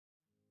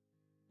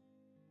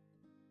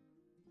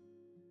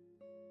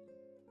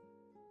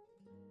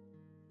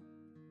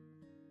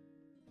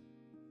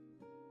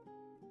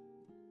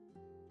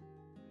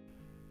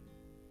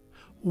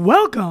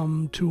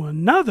Welcome to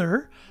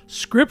another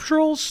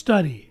scriptural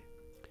study.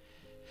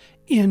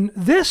 In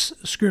this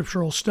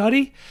scriptural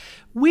study,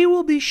 we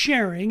will be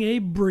sharing a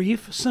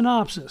brief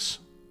synopsis,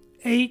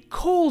 a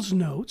Cole's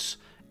Notes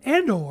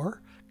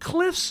and/or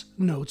Cliff's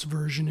Notes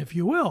version, if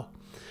you will,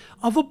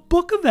 of a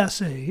book of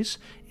essays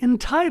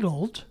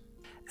entitled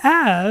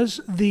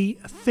As the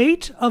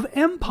Fate of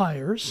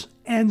Empires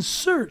and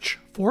Search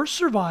for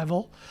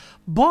Survival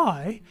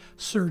by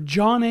Sir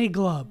John A.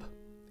 Glubb,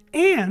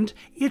 and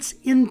its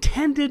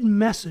intended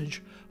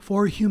message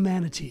for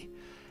humanity,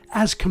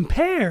 as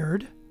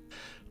compared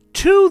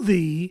to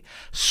the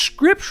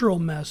scriptural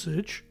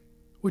message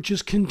which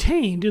is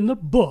contained in the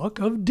book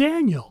of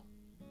Daniel,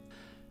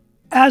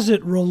 as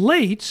it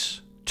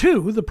relates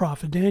to the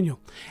prophet Daniel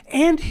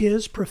and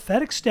his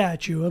prophetic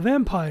statue of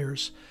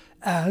empires,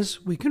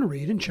 as we can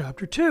read in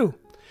chapter 2,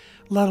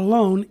 let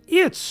alone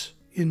its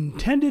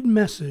intended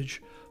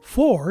message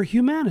for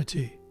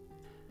humanity.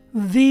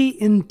 The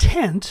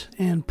intent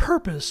and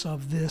purpose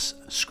of this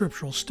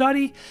scriptural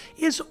study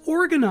is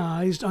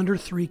organized under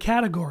 3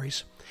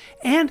 categories,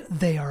 and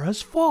they are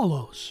as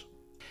follows.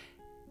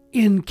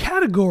 In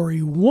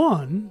Category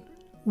 1,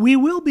 we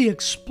will be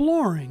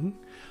exploring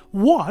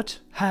what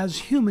has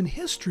human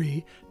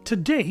history to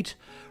date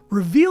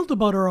revealed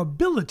about our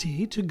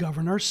ability to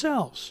govern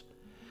ourselves,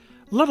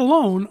 let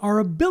alone our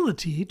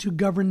ability to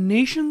govern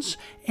nations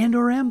and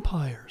our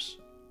empires.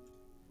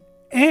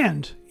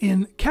 And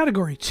in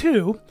Category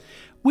 2,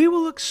 we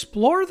will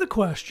explore the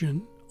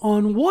question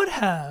on what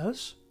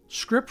has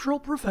scriptural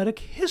prophetic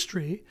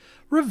history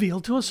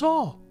revealed to us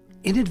all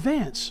in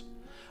advance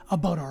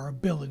about our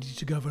ability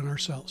to govern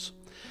ourselves,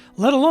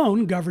 let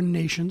alone govern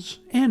nations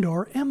and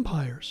or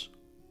empires.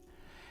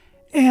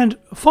 And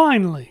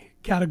finally,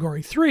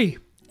 Category 3,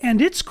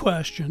 and its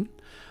question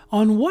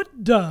on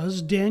what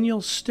does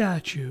Daniel's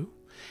statue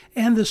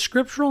and the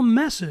scriptural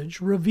message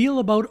reveal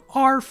about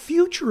our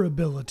future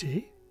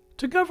ability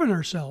to govern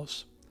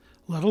ourselves,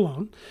 let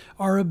alone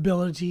our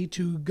ability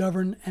to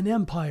govern an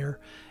empire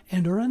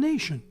and or a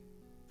nation.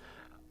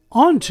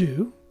 On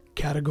to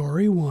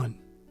Category 1.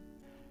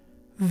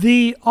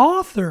 The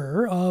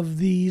author of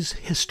these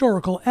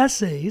historical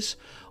essays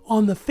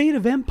on the fate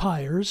of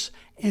empires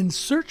and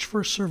search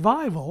for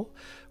survival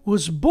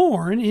was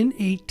born in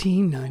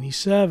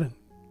 1897.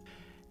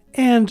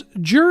 And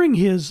during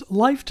his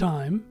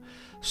lifetime,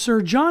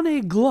 Sir John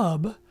A.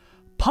 Glubb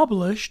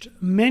published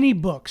many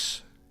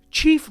books,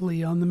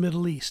 chiefly on the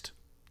Middle East,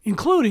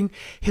 including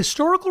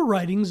historical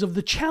writings of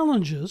the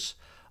challenges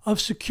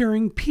of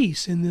securing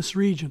peace in this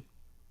region.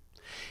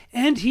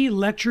 And he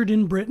lectured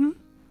in Britain,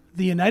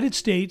 the United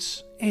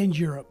States, and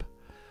Europe,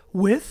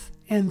 with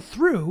and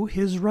through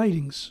his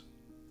writings,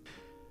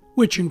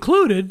 which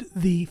included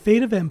The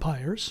Fate of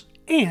Empires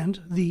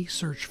and The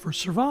Search for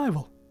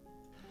Survival.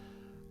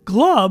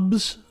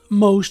 Glubb's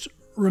most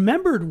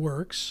remembered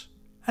works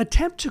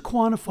attempt to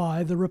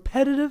quantify the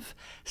repetitive,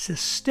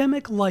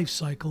 systemic life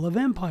cycle of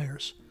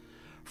empires,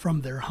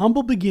 from their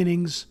humble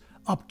beginnings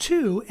up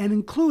to and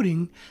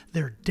including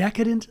their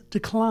decadent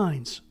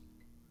declines.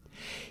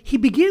 He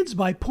begins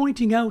by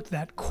pointing out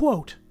that,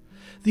 quote,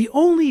 "The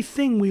only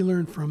thing we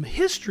learn from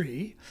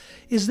history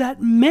is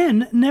that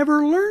men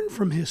never learn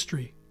from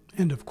history,"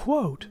 end of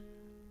quote.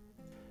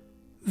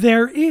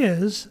 There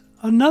is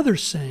another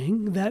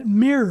saying that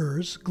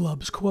mirrors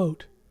Glubb's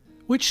quote,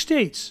 which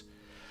states,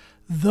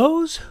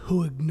 "Those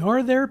who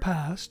ignore their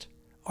past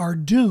are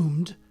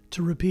doomed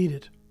to repeat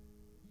it."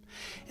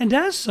 And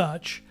as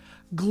such,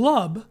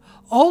 Glubb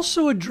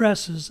also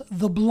addresses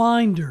the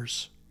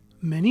blinders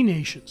many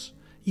nations,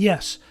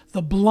 yes,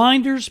 the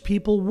blinders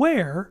people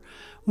wear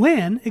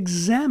when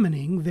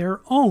examining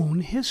their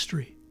own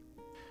history.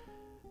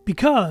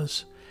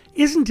 Because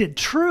isn't it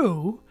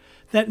true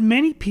that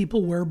many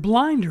people wear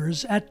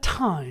blinders at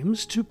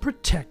times to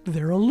protect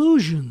their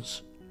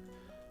illusions,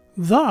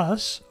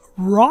 thus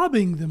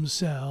robbing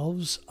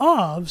themselves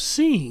of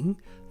seeing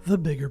the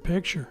bigger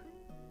picture,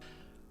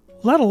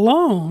 let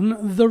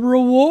alone the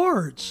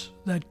rewards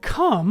that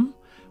come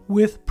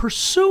with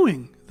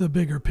pursuing the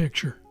bigger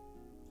picture?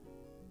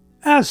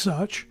 As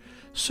such,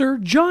 Sir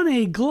John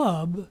A.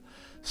 Glubb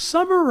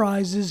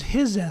summarizes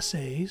his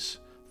essays,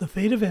 The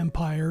Fate of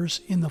Empires,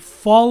 in the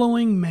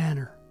following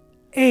manner.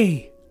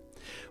 A.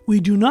 We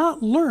do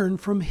not learn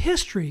from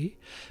history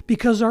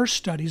because our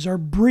studies are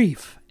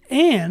brief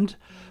and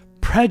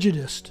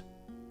prejudiced.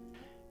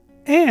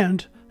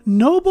 And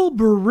noble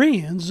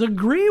Bereans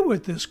agree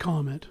with this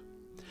comment,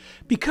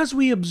 because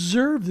we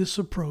observe this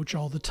approach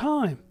all the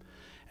time,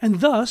 and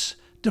thus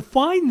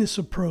define this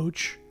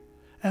approach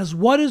as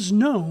what is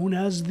known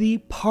as the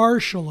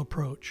partial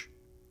approach,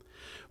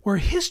 where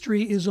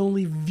history is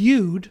only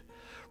viewed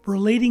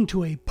relating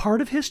to a part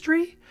of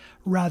history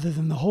rather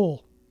than the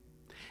whole.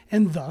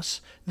 And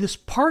thus, this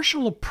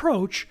partial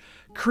approach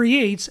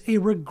creates a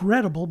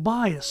regrettable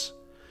bias,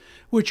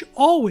 which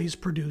always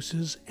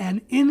produces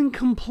an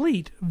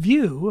incomplete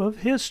view of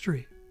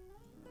history.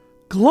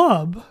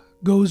 Glubb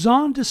goes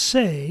on to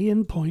say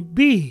in point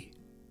B,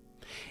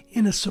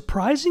 in a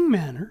surprising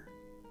manner,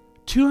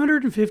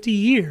 250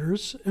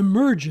 years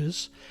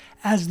emerges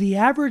as the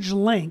average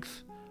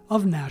length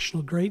of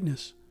national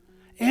greatness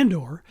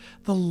and/or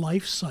the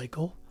life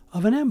cycle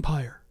of an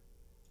empire.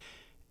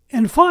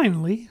 And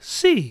finally,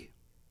 C.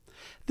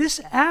 This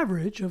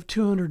average of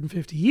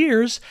 250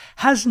 years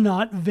has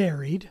not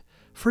varied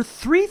for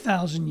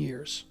 3,000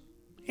 years,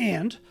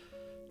 and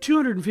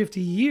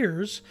 250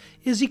 years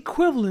is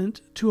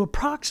equivalent to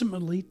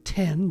approximately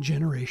 10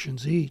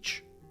 generations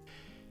each.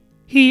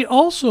 He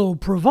also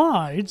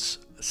provides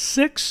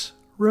 6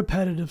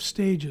 repetitive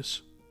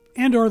stages,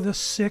 and are the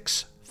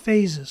 6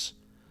 phases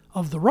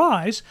of the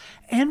rise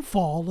and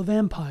fall of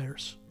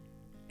empires.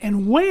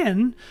 And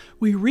when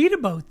we read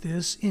about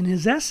this in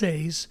his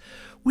essays,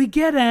 we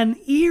get an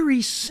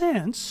eerie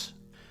sense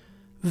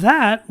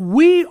that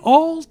we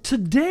all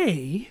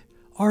today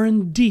are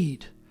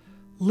indeed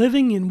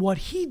living in what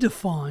he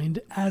defined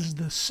as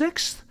the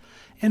 6th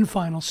and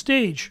final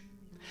stage,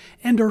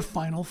 and or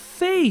final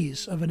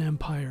phase of an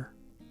empire,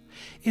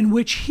 in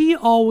which he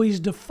always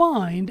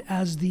defined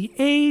as the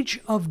age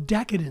of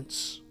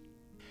decadence.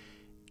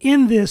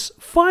 In this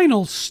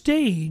final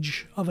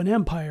stage of an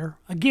empire,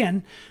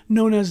 again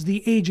known as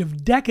the age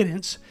of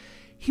decadence,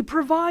 he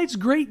provides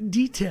great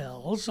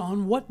details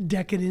on what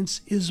decadence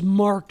is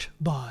marked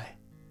by,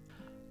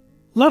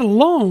 let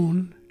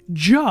alone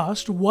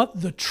just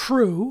what the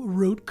true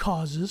root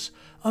causes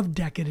of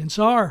decadence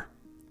are,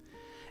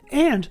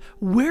 and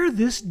where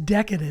this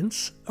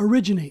decadence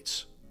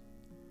originates.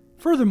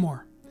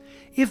 Furthermore,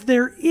 if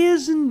there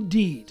is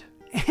indeed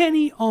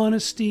any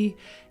honesty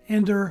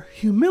and/or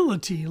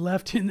humility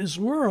left in this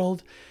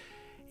world,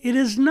 it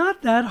is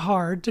not that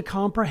hard to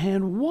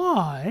comprehend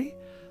why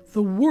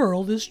the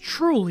world is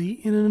truly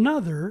in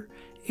another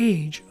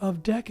age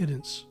of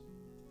decadence.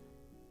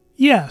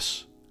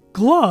 Yes,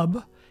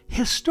 Glubb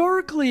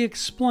historically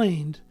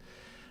explained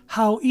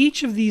how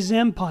each of these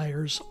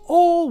empires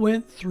all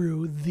went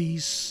through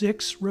these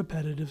 6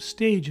 repetitive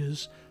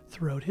stages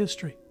throughout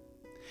history,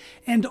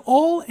 and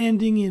all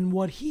ending in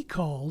what he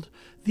called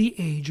the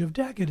age of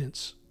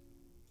decadence.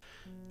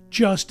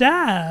 Just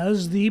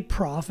as the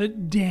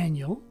prophet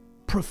Daniel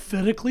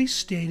prophetically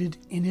stated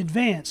in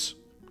advance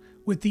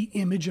with the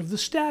image of the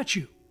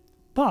statue.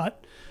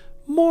 But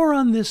more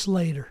on this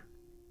later.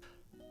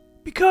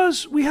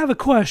 Because we have a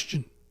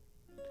question.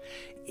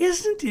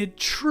 Isn't it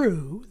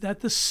true that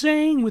the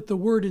saying with the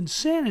word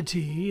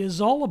insanity is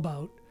all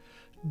about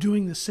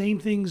doing the same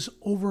things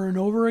over and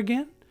over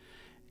again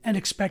and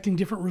expecting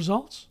different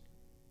results?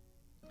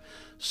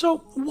 So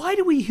why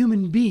do we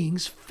human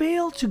beings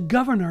fail to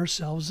govern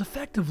ourselves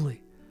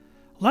effectively,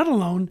 let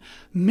alone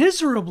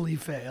miserably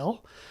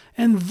fail?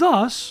 And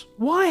thus,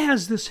 why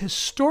has this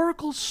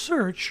historical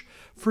search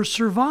for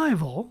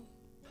survival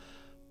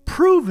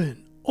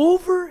proven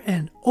over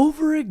and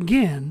over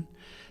again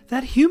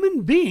that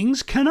human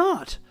beings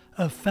cannot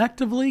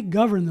effectively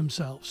govern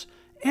themselves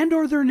and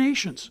or their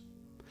nations,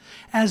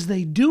 as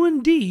they do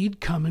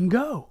indeed come and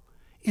go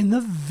in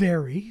the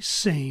very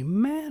same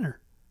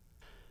manner?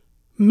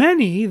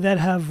 Many that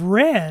have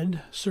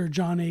read Sir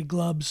John A.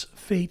 Glubb's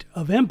Fate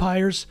of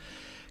Empires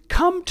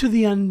come to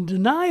the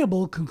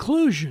undeniable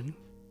conclusion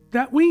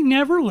that we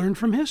never learn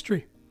from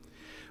history,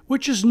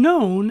 which is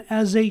known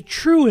as a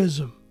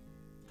truism.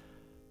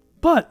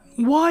 But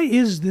why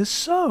is this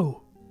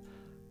so?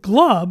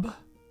 Glubb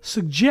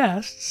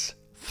suggests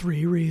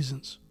 3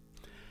 reasons.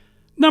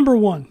 Number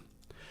 1,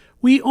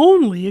 we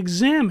only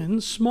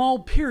examine small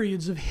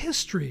periods of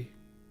history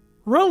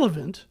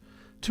relevant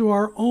to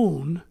our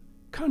own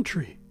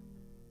country.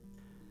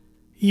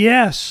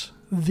 Yes,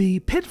 the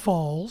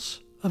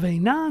pitfalls of a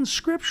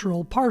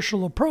non-scriptural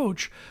partial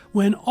approach,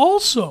 when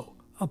also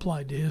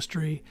applied to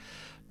history,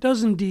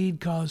 does indeed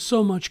cause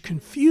so much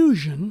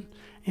confusion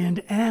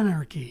and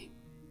anarchy.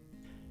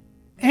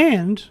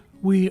 And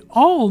we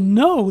all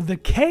know the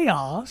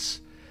chaos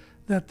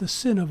that the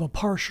sin of a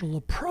partial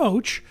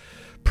approach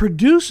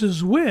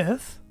produces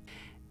with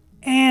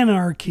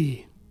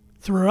anarchy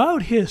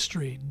throughout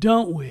history,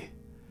 don't we?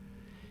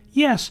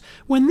 Yes,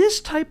 when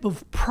this type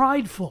of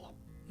prideful,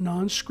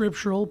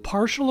 non-scriptural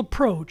partial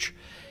approach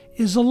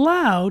is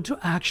allowed to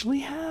actually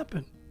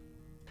happen.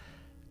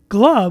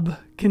 Glubb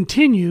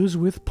continues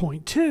with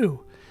point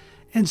 2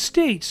 and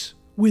states,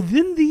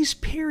 within these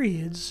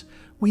periods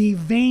we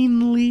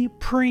vainly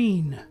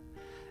preen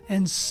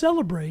and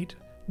celebrate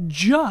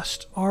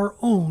just our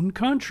own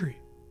country.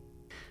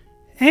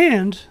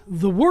 And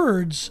the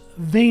words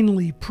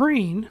vainly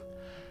preen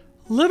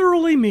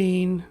literally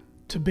mean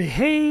to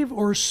behave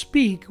or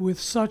speak with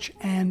such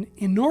an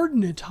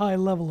inordinate high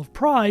level of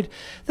pride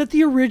that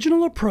the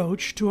original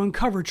approach to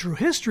uncover true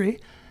history,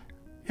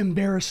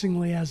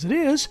 embarrassingly as it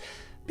is,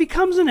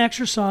 becomes an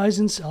exercise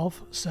in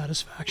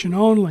self-satisfaction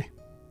only,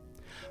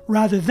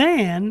 rather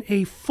than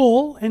a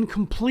full and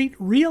complete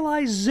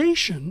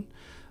realization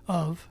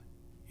of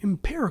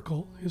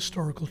empirical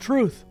historical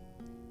truth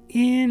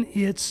in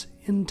its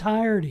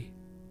entirety.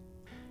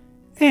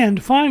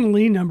 And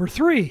finally, number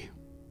 3.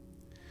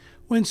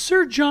 When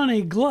Sir John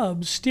A.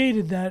 Glubb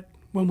stated that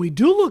when we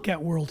do look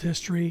at world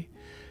history,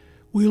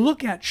 we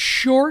look at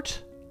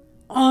short,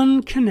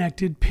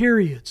 unconnected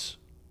periods.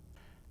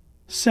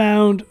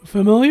 Sound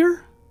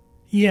familiar?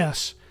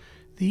 Yes,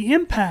 the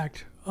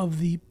impact of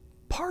the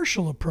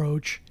partial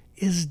approach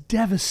is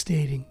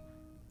devastating,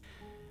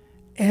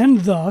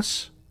 and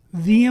thus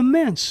the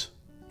immense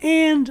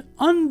and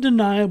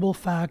undeniable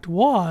fact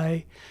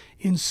why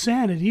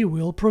insanity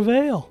will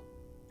prevail.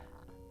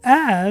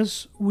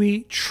 As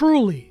we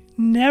truly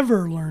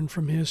never learn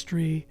from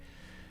history,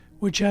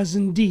 which has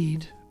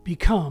indeed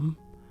become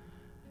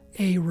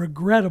a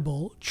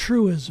regrettable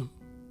truism,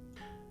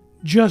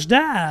 just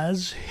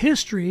as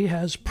history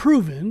has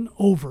proven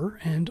over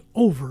and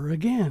over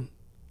again,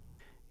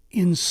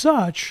 in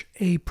such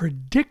a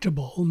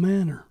predictable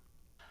manner.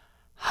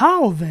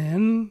 How,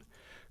 then,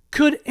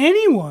 could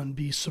anyone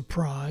be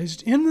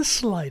surprised in the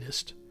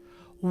slightest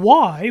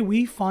why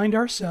we find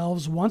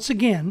ourselves once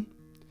again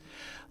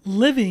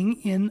living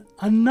in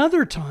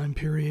another time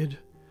period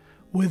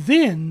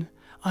within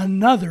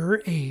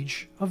another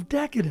age of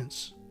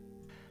decadence?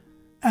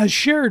 As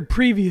shared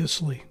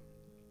previously,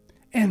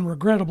 and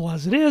regrettable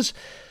as it is,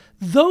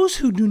 those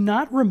who do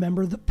not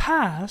remember the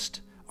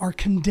past are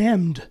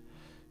condemned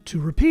to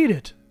repeat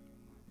it.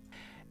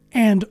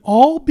 And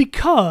all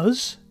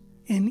because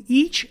in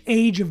each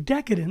age of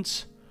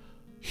decadence,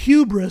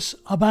 hubris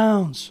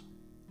abounds,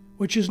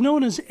 which is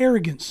known as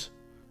arrogance,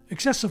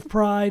 excessive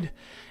pride,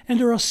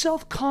 and or a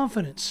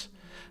self-confidence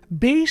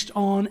based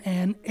on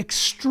an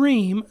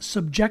extreme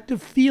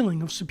subjective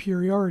feeling of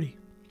superiority,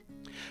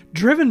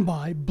 driven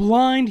by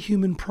blind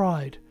human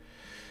pride,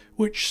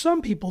 which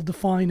some people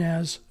define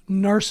as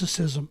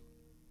narcissism,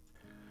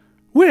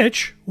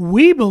 which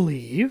we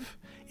believe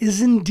is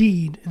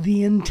indeed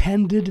the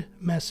intended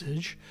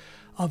message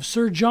of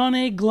Sir John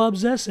A.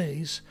 Glubb's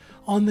essays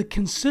on the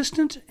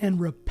consistent and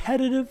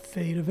repetitive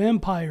fate of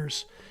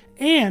empires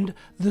and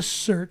the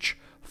search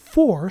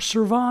for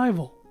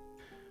survival,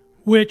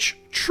 which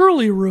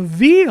truly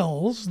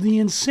reveals the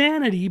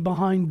insanity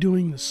behind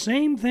doing the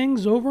same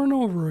things over and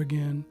over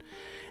again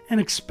and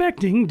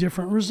expecting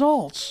different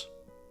results,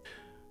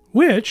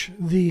 which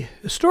the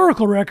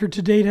historical record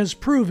to date has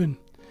proven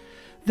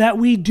that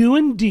we do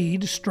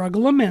indeed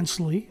struggle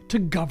immensely to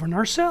govern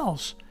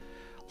ourselves,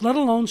 let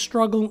alone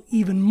struggle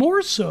even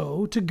more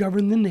so to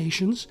govern the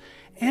nations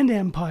and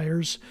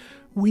empires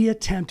we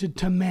attempted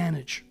to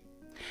manage,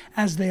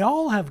 as they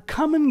all have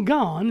come and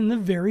gone in the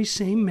very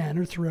same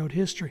manner throughout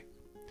history,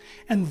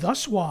 and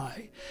thus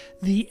why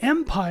the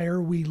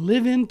empire we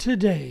live in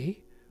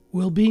today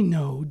will be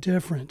no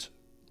different.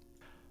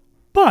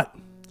 But,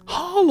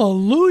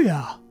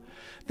 hallelujah,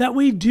 that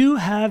we do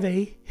have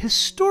a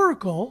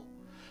historical,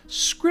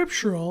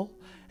 scriptural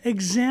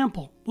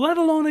example, let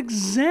alone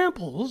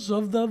examples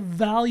of the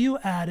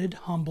value-added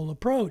humble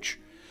approach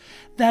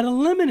that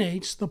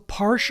eliminates the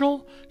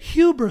partial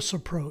hubris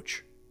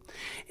approach.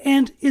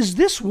 And is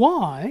this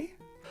why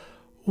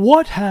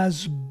what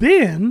has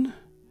been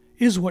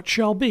is what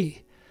shall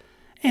be,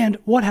 and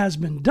what has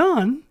been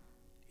done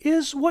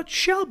is what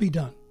shall be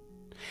done,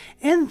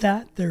 and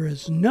that there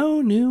is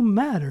no new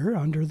matter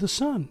under the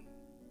sun?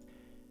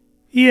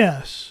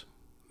 Yes,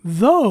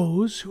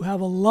 those who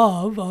have a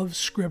love of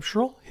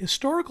scriptural,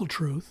 historical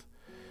truth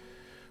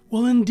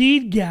will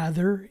indeed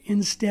gather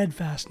in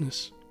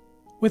steadfastness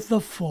with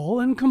the full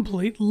and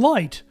complete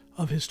light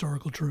of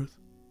historical truth,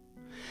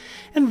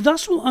 and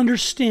thus will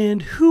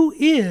understand who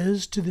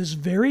is to this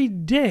very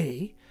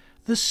day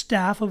the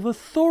staff of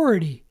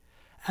authority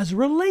as it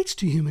relates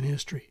to human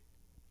history,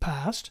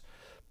 past,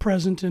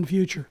 present, and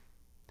future,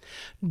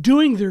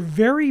 doing their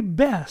very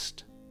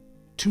best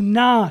to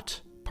not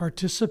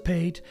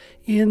participate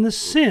in the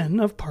sin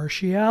of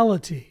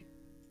partiality.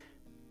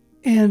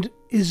 And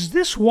is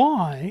this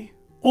why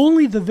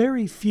only the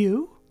very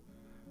few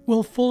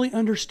will fully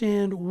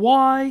understand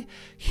why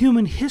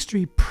human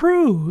history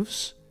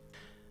proves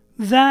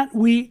that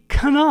we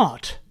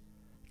cannot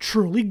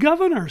truly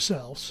govern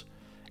ourselves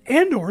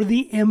and or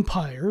the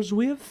empires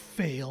we have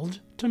failed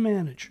to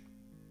manage?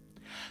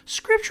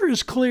 Scripture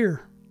is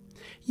clear.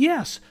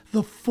 Yes,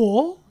 the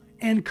full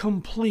and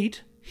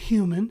complete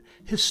human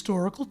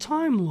historical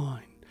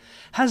timeline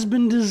has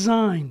been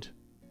designed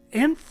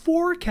and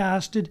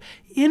forecasted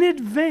in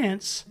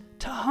advance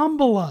to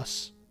humble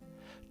us,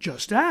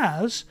 just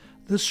as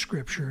the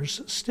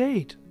Scriptures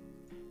state.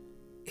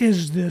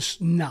 Is this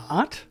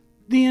not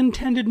the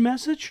intended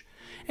message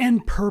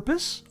and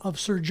purpose of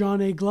Sir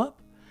John A. Glubb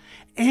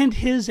and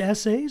his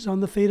essays on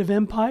the fate of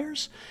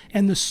empires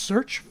and the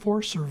search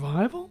for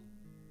survival?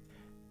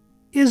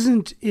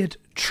 Isn't it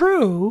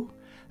true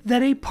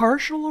that a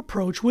partial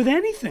approach with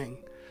anything,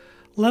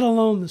 let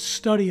alone the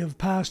study of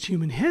past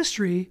human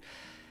history,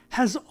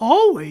 has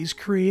always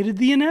created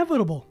the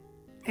inevitable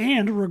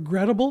and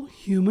regrettable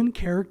human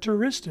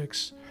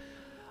characteristics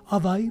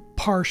of a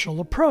partial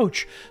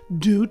approach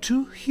due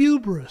to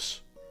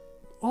hubris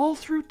all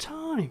through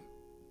time?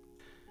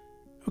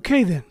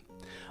 Okay then,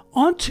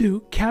 on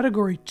to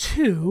category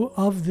 2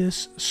 of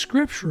this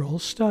scriptural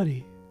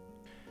study.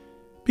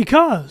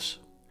 Because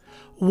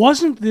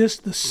wasn't this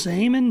the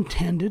same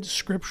intended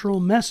scriptural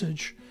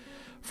message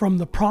from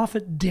the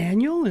prophet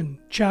Daniel in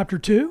chapter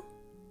 2?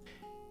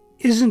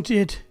 Isn't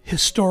it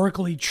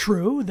historically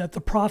true that the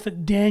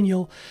prophet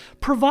Daniel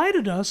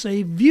provided us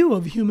a view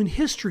of human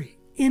history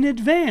in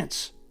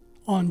advance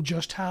on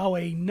just how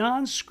a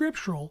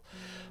non-scriptural,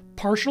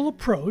 partial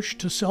approach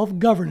to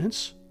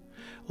self-governance,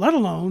 let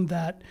alone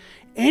that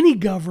any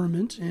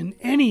government in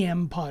any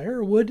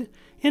empire would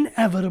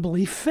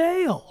inevitably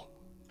fail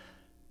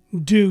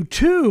due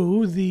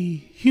to the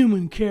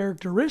human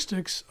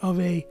characteristics of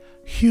a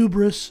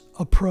hubris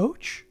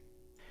approach?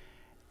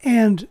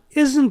 And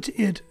isn't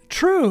it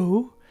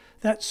true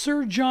that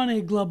Sir John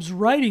A. Glubb's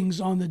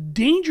writings on the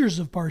dangers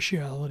of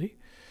partiality,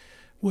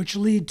 which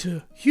lead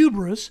to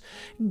hubris,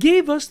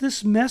 gave us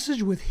this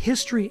message with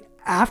history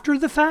after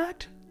the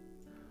fact,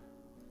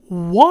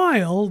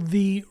 while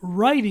the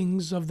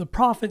writings of the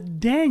prophet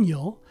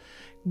Daniel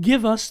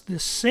give us the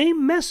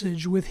same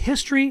message with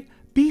history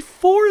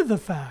before the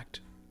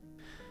fact?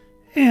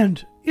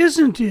 And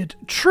isn't it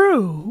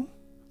true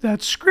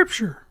that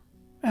Scripture,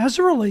 as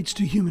it relates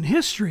to human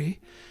history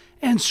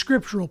and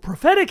scriptural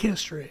prophetic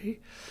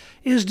history,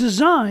 is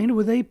designed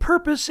with a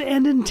purpose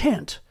and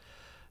intent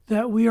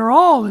that we are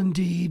all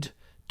indeed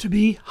to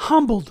be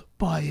humbled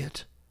by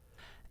it,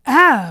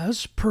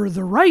 as per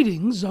the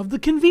writings of the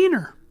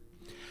convener,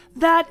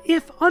 that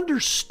if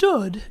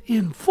understood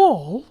in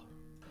full,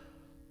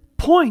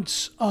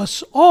 points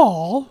us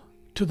all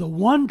to the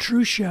one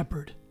true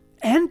shepherd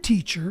and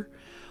teacher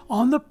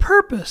on the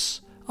purpose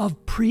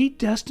of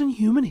predestined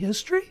human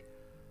history?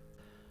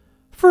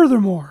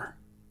 Furthermore,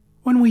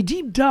 when we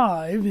deep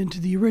dive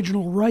into the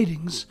original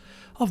writings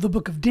of the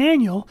book of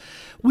Daniel,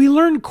 we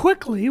learn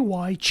quickly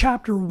why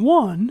chapter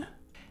 1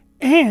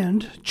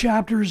 and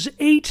chapters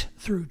 8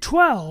 through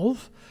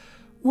 12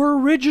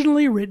 were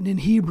originally written in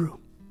Hebrew,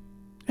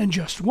 and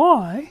just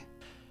why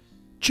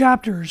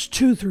chapters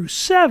 2 through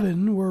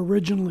 7 were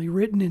originally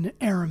written in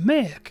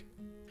Aramaic.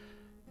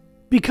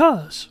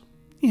 Because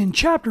in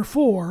chapter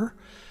 4,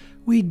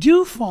 we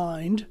do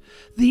find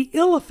the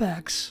ill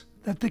effects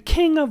that the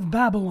king of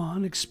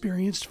Babylon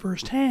experienced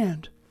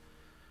firsthand.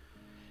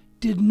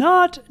 Did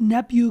not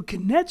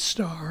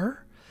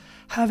Nebuchadnezzar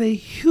have a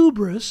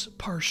hubris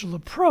partial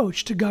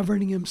approach to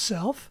governing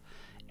himself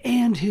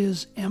and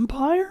his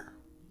empire?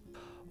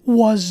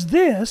 Was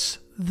this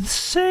the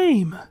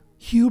same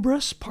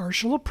hubris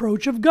partial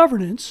approach of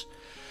governance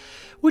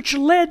which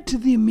led to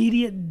the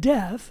immediate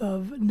death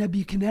of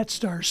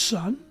Nebuchadnezzar's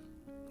son,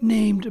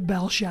 named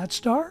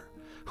Belshazzar,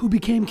 who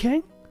became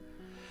king,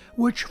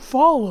 which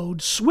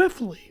followed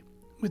swiftly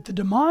with the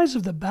demise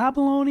of the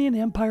Babylonian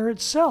Empire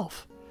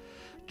itself,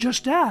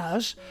 just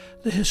as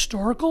the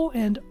historical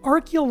and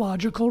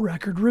archaeological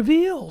record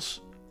reveals,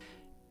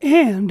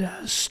 and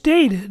as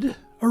stated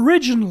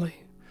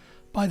originally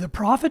by the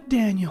prophet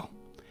Daniel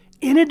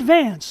in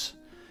advance,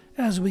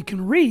 as we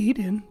can read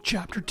in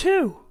chapter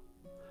 2.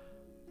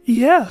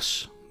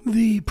 Yes,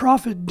 the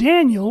prophet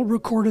Daniel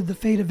recorded the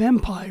fate of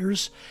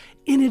empires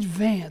in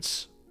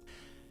advance.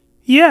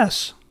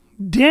 Yes,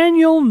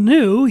 Daniel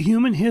knew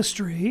human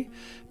history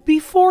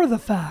before the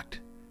fact,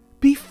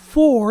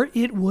 before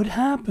it would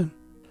happen.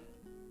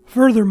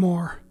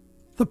 Furthermore,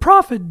 the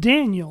prophet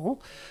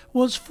Daniel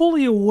was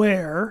fully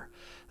aware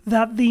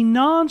that the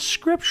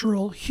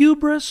non-scriptural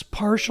hubris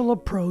partial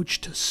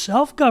approach to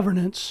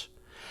self-governance,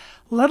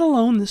 let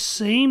alone the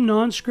same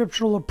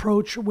non-scriptural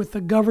approach with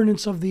the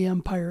governance of the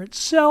empire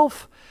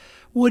itself,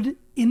 would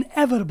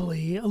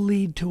inevitably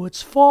lead to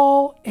its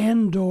fall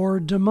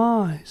and/or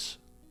demise.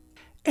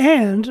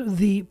 And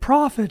the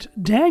prophet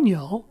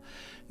Daniel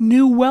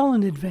knew well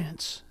in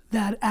advance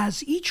that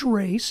as each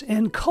race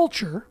and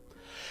culture,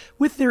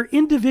 with their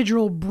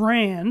individual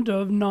brand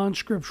of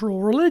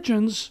non-scriptural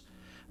religions,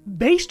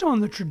 based on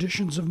the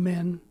traditions of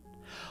men,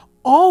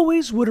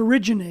 always would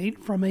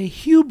originate from a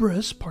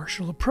hubris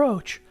partial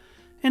approach,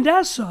 and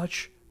as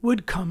such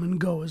would come and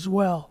go as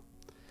well,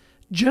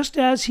 just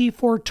as he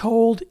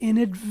foretold in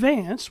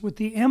advance with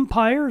the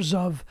empires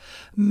of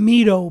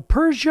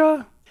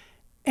Medo-Persia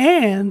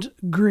and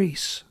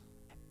Greece.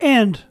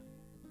 And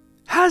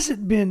has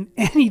it been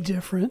any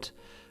different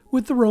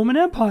with the Roman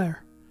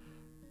Empire?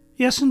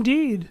 Yes,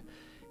 indeed.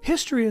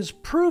 History has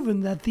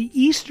proven that the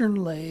eastern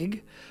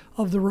leg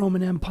of the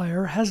Roman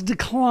Empire has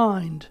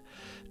declined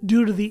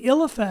due to the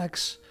ill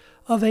effects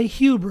of a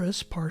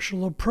hubris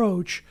partial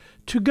approach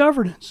to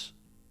governance.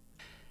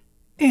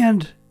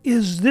 And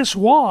is this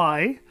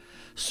why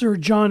Sir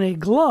John A.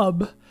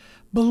 Glubb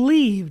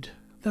believed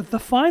that the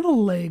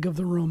final leg of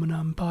the Roman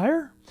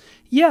Empire,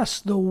 yes,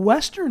 the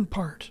western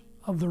part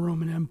of the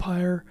Roman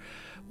Empire,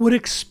 would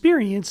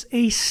experience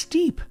a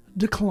steep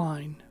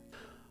decline,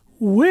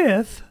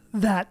 with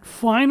that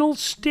final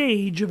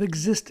stage of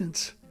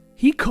existence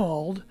he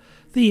called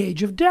the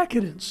Age of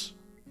Decadence,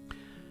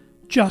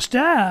 just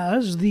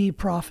as the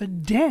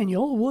prophet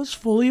Daniel was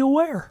fully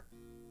aware,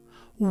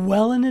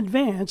 well in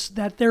advance,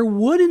 that there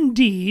would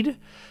indeed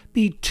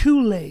be two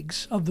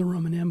legs of the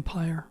Roman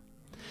Empire,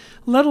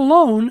 let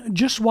alone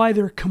just why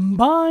their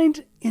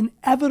combined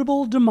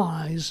inevitable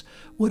demise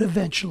would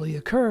eventually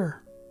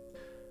occur.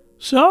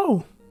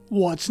 So,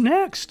 what's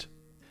next?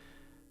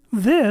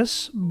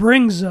 This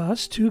brings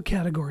us to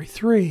Category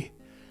 3,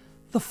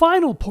 the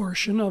final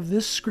portion of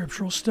this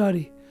scriptural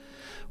study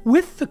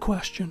with the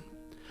question,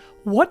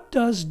 what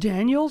does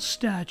Daniel's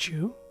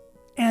statue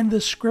and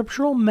the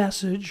scriptural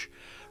message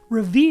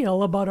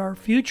reveal about our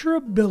future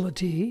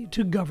ability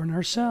to govern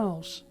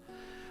ourselves,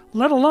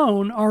 let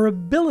alone our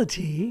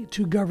ability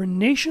to govern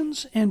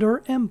nations and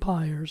our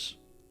empires?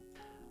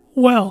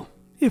 Well,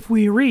 if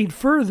we read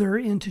further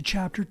into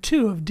chapter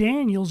 2 of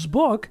Daniel's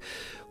book,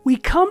 we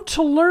come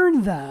to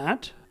learn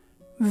that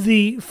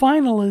the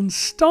final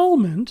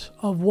installment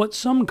of what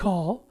some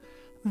call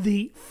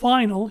the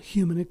final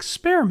human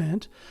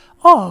experiment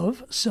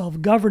of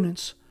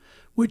self-governance,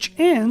 which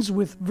ends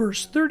with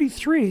verse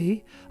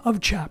 33 of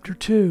chapter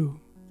 2,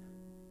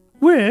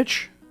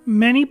 which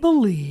many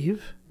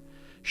believe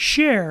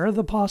share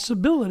the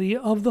possibility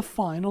of the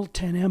final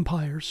 10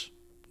 empires,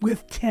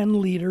 with 10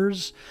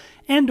 leaders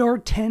and or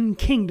 10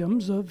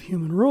 kingdoms of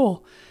human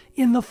rule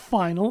in the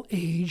final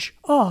age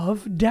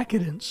of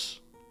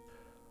decadence,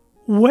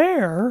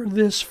 where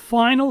this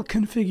final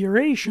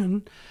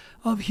configuration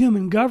of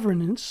human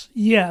governance,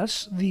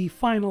 yes, the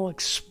final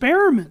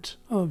experiment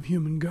of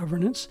human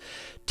governance,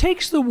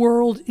 takes the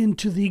world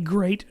into the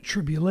Great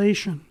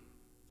Tribulation.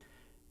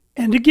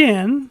 And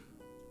again,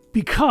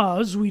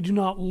 because we do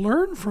not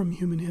learn from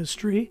human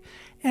history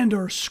and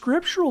our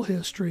scriptural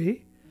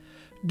history,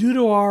 due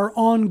to our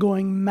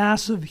ongoing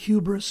massive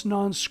hubris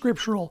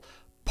non-scriptural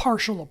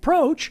partial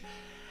approach,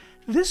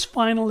 this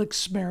final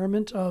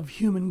experiment of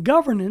human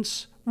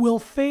governance will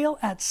fail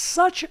at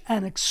such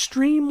an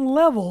extreme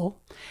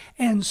level,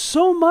 and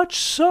so much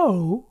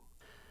so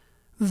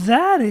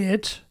that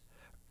it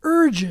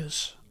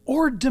urges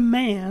or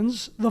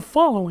demands the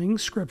following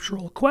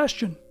scriptural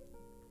question,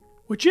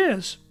 which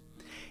is,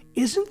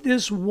 isn't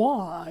this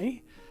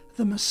why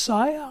the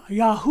Messiah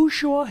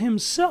YaHUsHua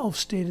himself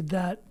stated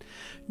that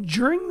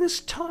during this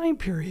time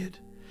period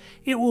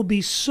it will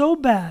be so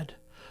bad,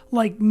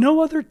 like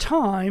no other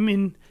time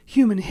in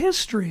human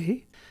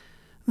history,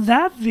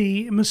 that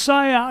the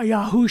Messiah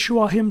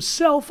YaHUsHua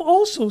himself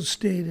also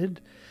stated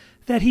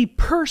that he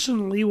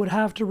personally would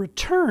have to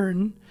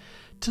return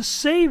to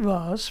save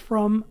us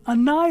from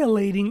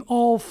annihilating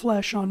all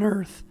flesh on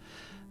earth,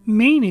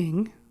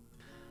 meaning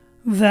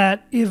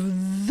that if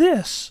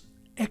this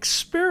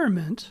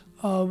experiment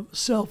of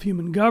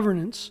self-human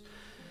governance,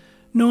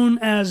 known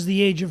as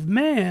the Age of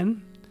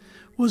Man,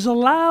 was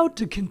allowed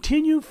to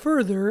continue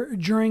further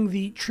during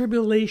the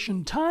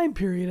tribulation time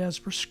period as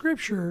per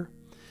Scripture,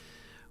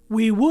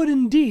 we would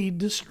indeed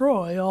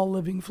destroy all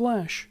living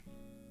flesh.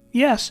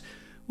 Yes,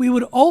 we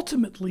would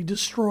ultimately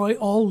destroy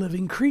all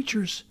living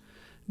creatures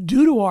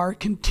due to our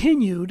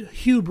continued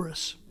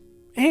hubris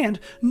and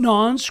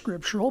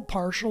non-scriptural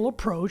partial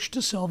approach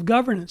to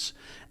self-governance,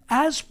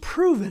 as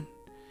proven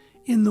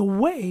in the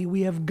way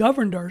we have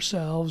governed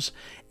ourselves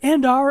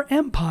and our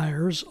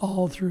empires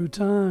all through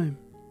time.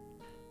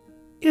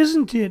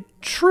 Isn't it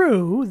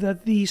true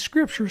that the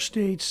Scripture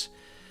states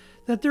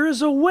that there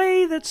is a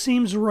way that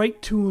seems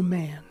right to a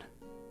man,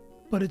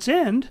 but its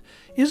end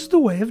is the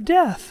way of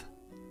death?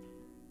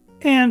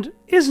 And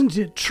isn't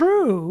it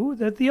true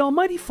that the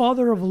Almighty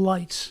Father of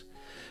lights,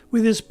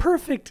 with his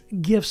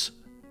perfect gifts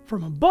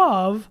from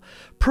above,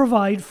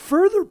 provide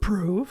further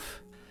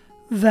proof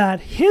that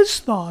his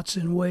thoughts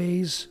and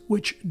ways,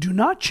 which do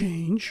not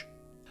change,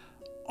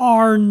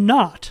 are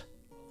not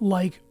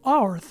like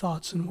our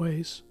thoughts and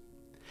ways?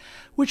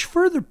 Which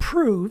further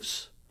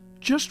proves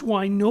just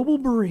why noble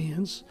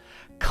Bereans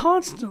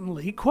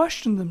constantly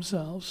question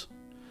themselves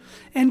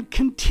and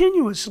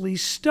continuously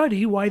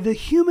study why the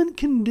human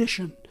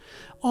condition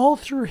all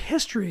through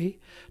history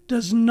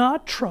does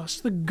not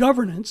trust the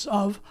governance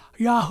of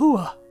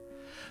YaHUaH,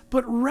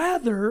 but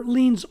rather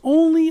leans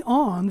only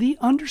on the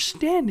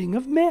understanding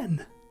of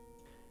men.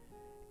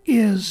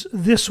 Is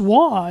this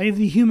why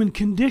the human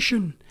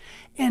condition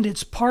and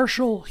its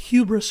partial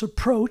hubris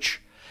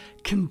approach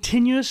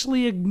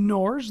continuously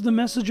ignores the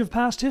message of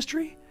past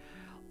history,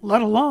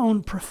 let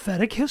alone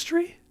prophetic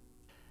history?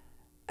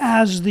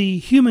 As the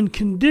human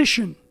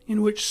condition,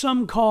 in which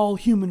some call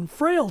human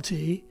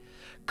frailty,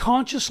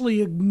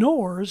 consciously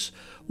ignores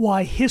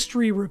why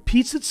history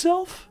repeats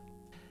itself?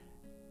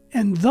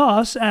 And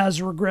thus,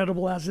 as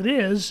regrettable as it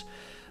is,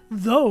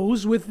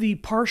 those with the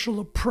partial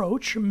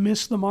approach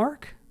miss the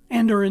mark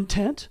and our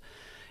intent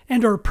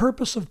and our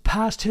purpose of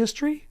past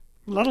history,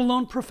 let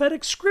alone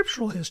prophetic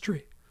scriptural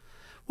history,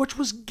 which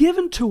was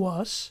given to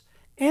us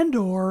and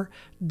or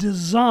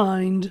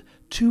designed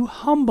to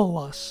humble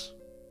us.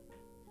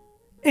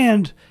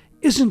 And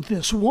isn't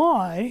this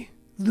why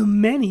the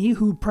many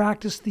who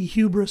practice the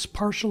hubris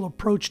partial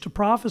approach to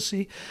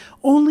prophecy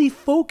only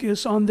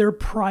focus on their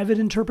private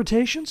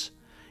interpretations,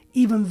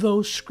 even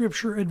though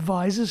Scripture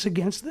advises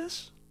against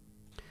this?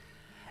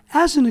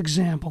 As an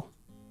example,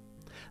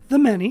 the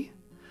many,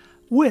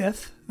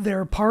 with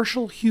their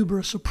partial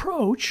hubris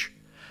approach,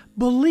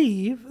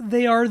 believe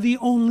they are the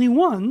only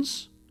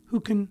ones who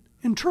can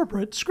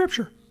interpret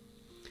Scripture,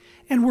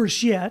 and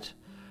worse yet,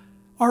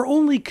 are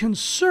only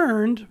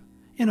concerned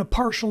in a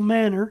partial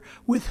manner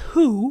with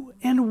who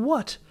and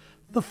what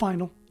the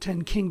final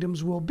 10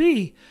 kingdoms will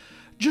be,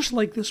 just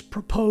like this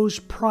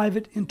proposed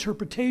private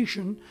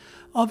interpretation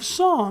of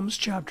Psalms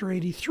chapter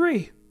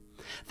 83,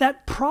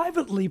 that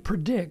privately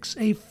predicts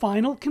a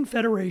final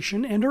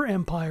confederation and/or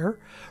empire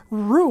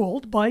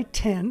ruled by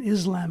 10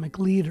 Islamic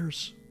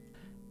leaders.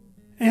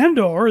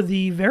 And/or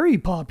the very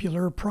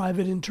popular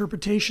private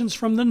interpretations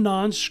from the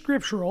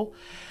non-scriptural,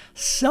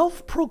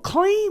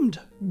 self-proclaimed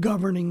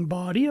governing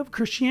body of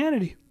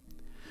Christianity,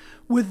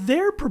 with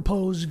their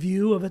proposed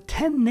view of a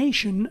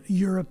 10-nation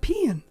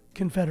European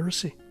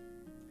confederacy.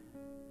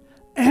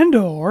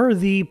 And/or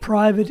the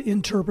private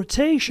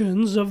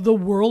interpretations of the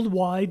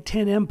worldwide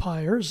 10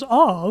 empires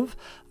of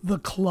the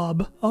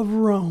Club of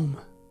Rome.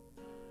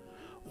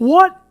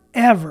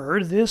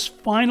 Whatever this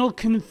final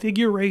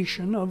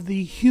configuration of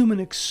the human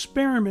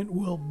experiment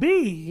will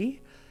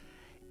be,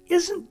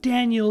 isn't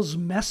Daniel's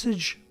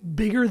message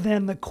bigger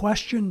than the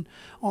question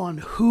on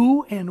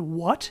who and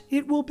what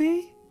it will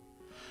be?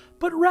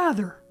 But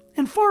rather,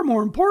 and far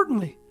more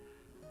importantly,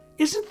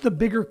 isn't the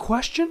bigger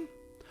question,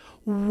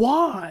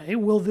 why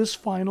will this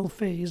final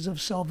phase of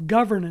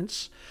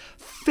self-governance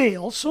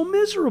fail so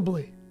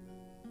miserably?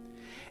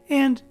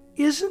 And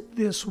isn't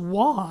this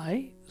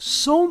why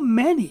so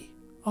many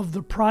of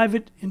the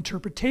private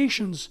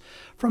interpretations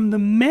from the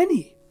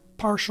many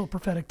partial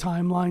prophetic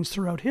timelines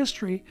throughout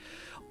history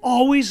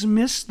always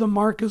miss the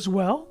mark as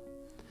well,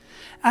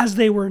 as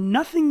they were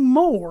nothing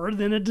more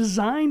than a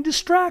design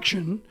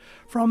distraction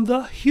from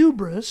the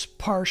hubris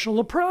partial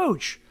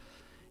approach,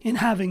 in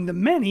having the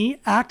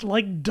many act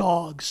like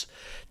dogs,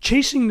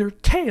 chasing their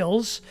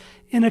tails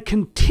in a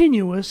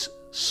continuous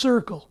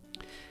circle.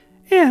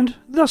 And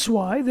thus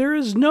why there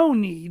is no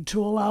need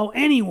to allow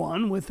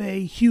anyone with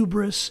a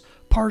hubris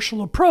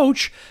partial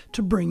approach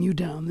to bring you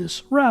down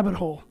this rabbit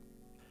hole.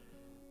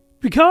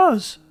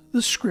 Because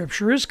the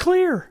scripture is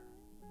clear.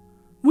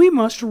 We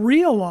must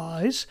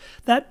realize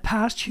that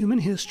past human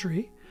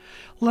history,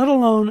 let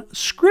alone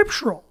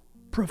scriptural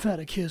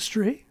prophetic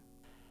history,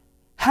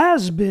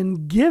 has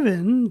been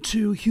given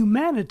to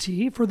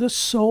humanity for the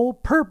sole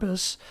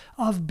purpose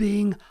of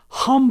being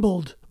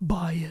humbled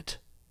by it.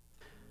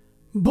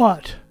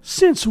 But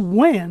since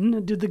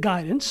when did the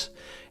guidance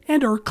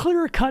and our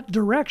clear-cut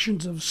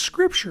directions of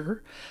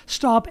Scripture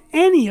stop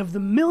any of the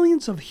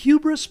millions of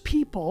hubris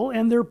people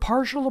and their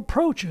partial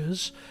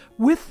approaches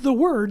with the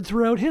Word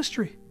throughout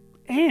history,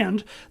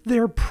 and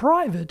their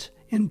private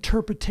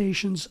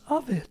interpretations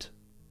of it?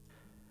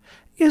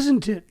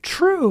 Isn't it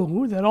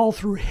true that all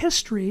through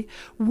history,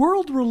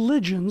 world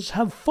religions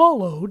have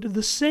followed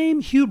the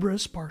same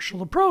hubris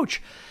partial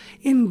approach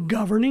in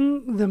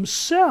governing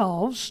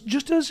themselves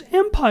just as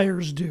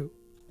empires do,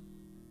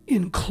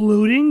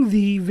 including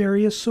the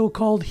various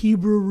so-called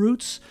Hebrew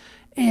roots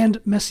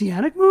and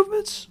Messianic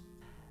movements?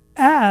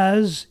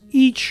 As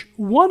each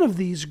one of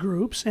these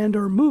groups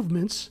and/or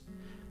movements,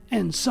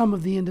 and some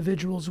of the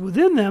individuals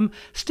within them,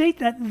 state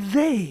that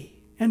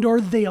they, and/or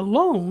they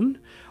alone,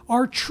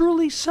 are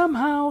truly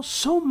somehow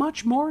so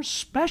much more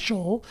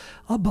special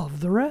above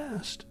the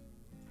rest.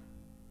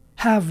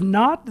 Have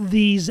not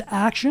these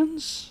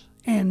actions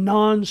and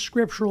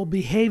non-scriptural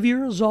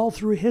behaviors all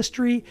through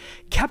history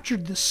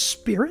captured the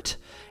spirit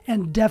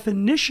and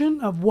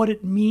definition of what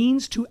it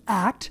means to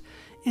act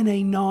in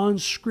a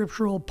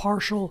non-scriptural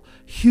partial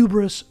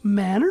hubris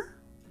manner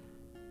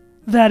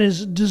that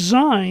is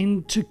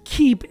designed to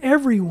keep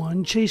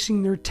everyone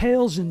chasing their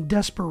tails in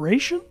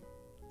desperation?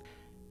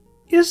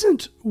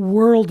 Isn't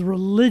world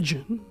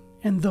religion,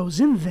 and those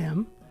in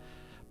them,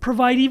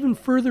 provide even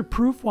further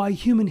proof why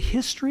human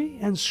history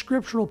and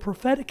scriptural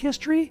prophetic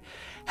history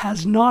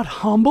has not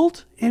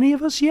humbled any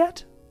of us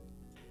yet?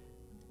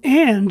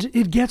 And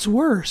it gets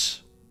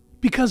worse,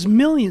 because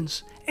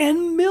millions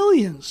and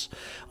millions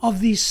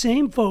of these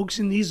same folks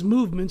in these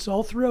movements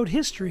all throughout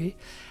history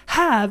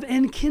have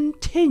and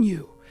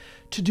continue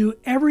to do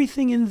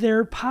everything in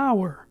their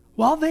power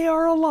while they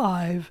are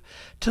alive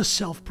to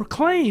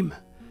self-proclaim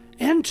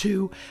and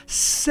to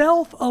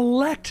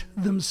self-elect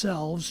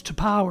themselves to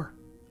power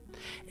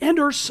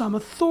and/or some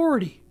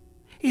authority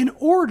in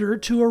order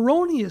to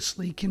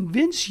erroneously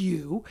convince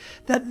you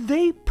that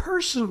they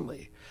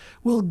personally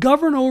will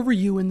govern over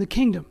you in the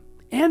kingdom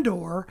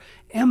and/or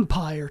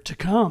empire to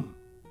come.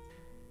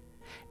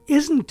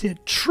 Isn't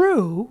it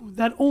true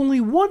that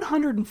only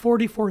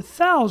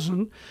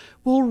 144,000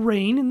 will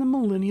reign in the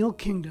millennial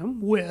kingdom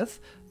with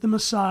the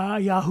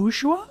Messiah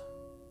YaHUsHua?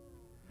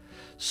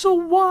 So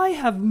why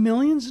have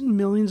millions and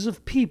millions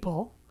of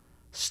people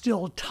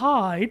still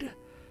tied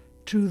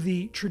to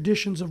the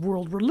traditions of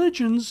world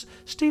religions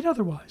state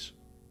otherwise?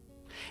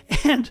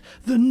 And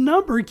the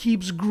number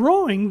keeps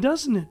growing,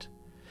 doesn't it?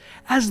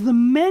 As the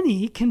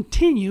many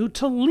continue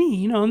to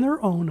lean on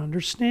their own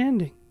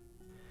understanding.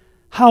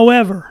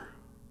 However,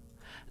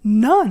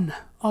 none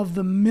of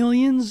the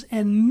millions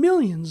and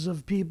millions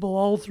of people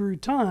all through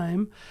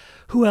time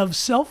who have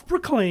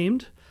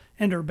self-proclaimed,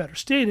 and or better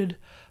stated,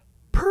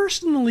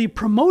 personally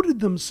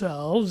promoted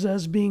themselves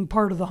as being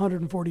part of the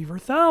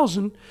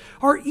 144,000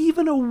 are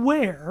even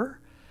aware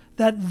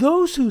that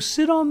those who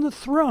sit on the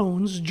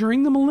thrones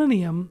during the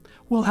millennium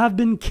will have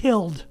been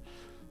killed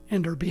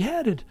and are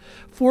beheaded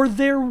for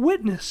their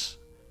witness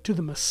to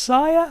the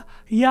Messiah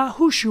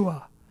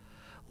YaHUsHua,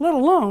 let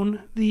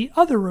alone the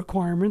other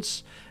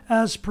requirements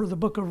as per the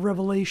book of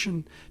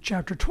Revelation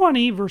chapter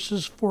 20,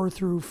 verses 4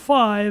 through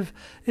 5,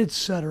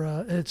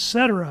 etc.,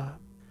 etc.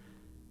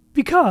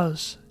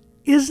 Because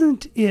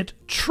isn't it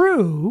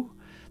true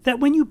that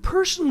when you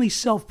personally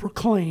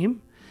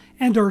self-proclaim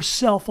and or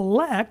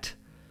self-elect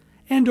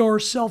and or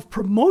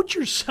self-promote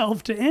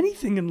yourself to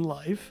anything in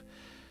life,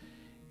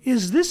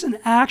 is this an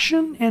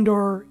action and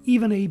or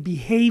even a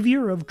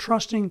behavior of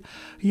trusting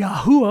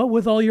YaHUaH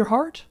with all your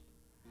heart?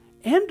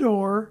 And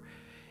or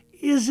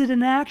is it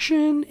an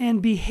action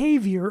and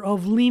behavior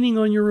of leaning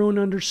on your own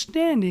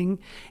understanding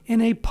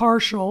in a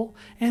partial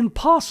and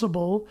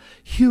possible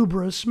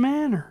hubris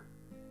manner?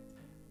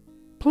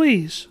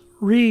 Please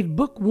read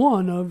Book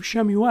 1 of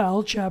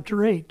Shemuel,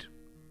 chapter 8,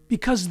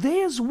 because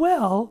they as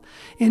well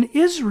in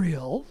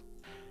Israel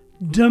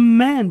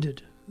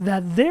demanded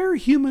that their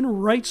human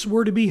rights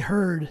were to be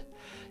heard.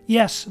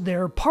 Yes,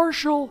 their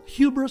partial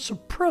hubris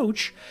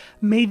approach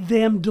made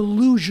them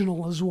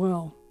delusional as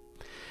well,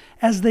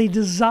 as they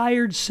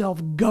desired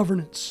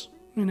self-governance,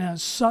 and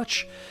as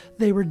such,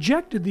 they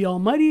rejected the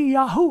Almighty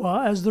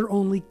YaHUaH as their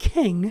only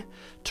king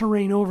to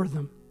reign over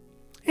them.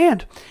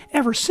 And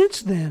ever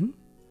since then,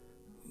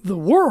 the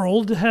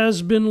world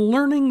has been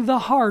learning the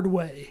hard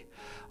way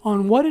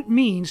on what it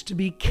means to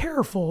be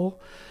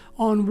careful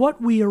on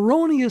what we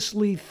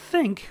erroneously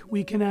think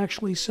we can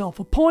actually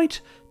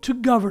self-appoint to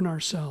govern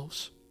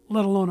ourselves,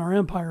 let alone our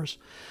empires,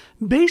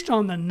 based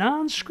on the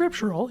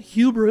non-scriptural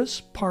hubris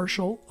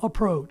partial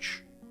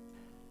approach.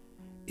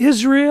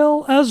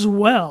 Israel as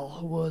well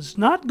was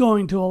not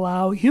going to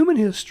allow human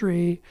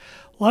history,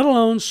 let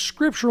alone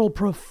scriptural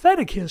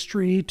prophetic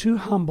history, to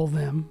humble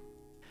them.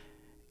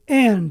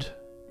 And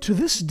to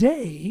this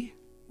day,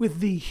 with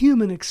the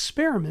human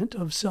experiment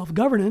of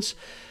self-governance,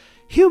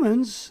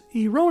 humans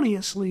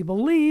erroneously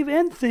believe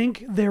and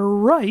think their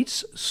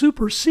rights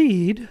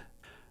supersede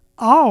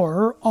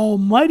our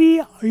Almighty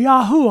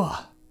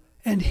YaHUaH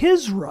and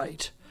His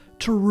right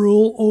to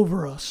rule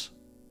over us.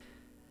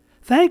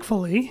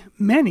 Thankfully,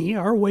 many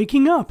are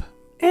waking up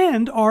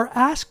and are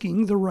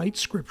asking the right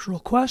scriptural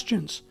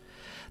questions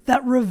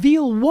that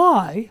reveal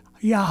why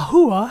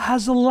YaHUaH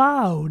has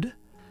allowed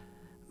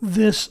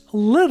this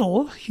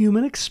little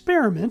human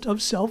experiment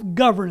of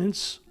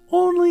self-governance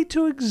only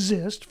to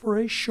exist for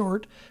a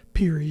short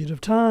period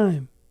of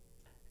time.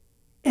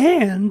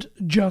 And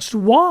just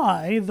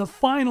why the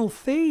final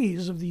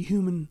phase of the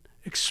human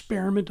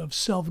experiment of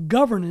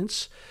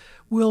self-governance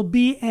will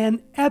be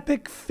an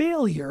epic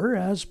failure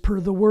as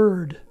per the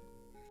word.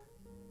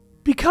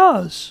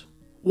 Because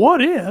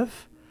what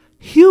if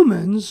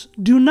humans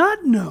do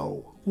not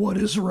know what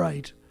is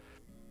right?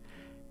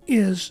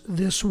 Is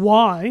this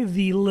why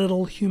the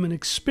little human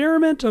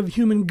experiment of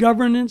human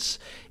governance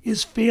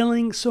is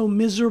failing so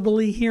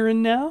miserably here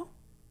and now,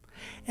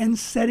 and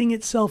setting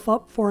itself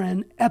up for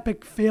an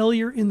epic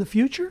failure in the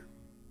future?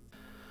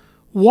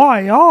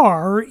 Why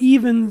are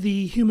even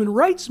the human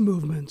rights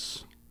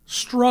movements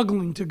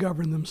struggling to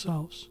govern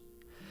themselves?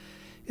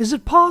 Is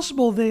it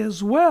possible they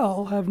as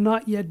well have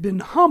not yet been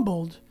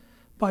humbled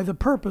by the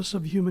purpose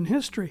of human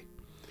history,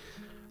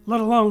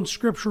 let alone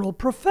scriptural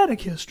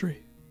prophetic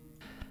history?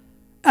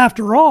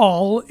 After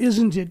all,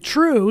 isn't it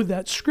true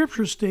that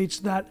Scripture states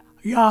that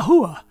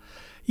YaHUaH,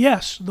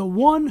 yes, the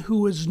one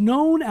who is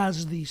known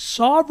as the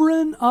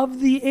sovereign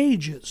of the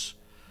ages,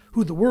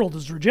 who the world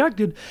has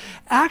rejected,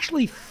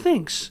 actually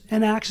thinks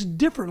and acts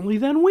differently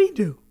than we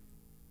do?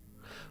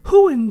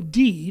 Who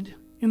indeed,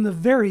 in the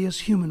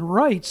various human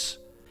rights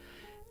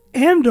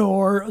and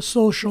or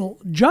social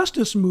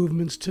justice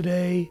movements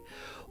today,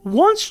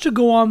 wants to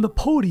go on the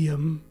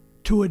podium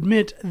to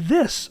admit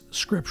this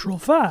scriptural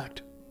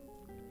fact?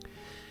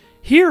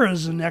 Here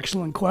is an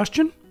excellent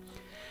question.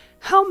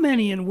 How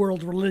many in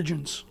world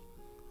religions,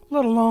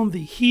 let alone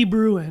the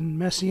Hebrew and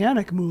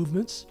Messianic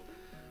movements,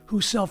 who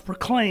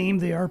self-proclaim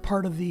they are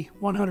part of the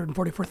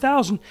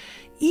 144,000,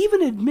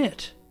 even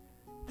admit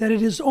that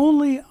it is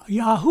only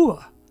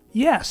YaHUaH,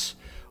 yes,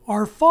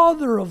 our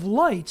Father of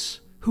lights,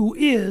 who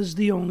is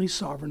the only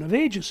sovereign of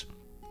ages,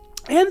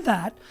 and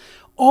that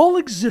all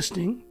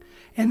existing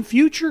and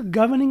future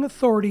governing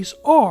authorities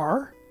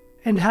are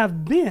and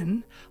have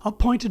been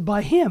appointed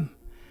by Him,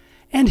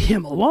 and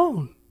Him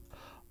alone,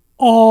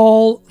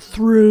 all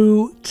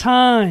through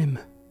time,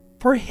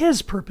 for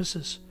His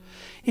purposes,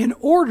 in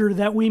order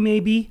that we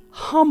may be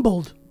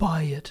humbled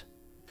by it.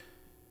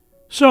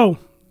 So,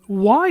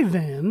 why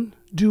then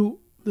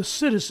do the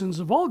citizens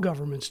of all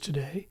governments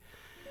today,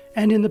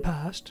 and in the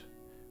past,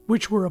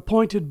 which were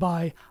appointed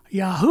by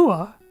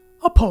YaHUaH,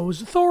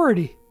 oppose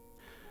authority,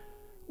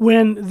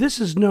 when this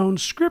is known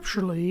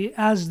scripturally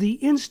as the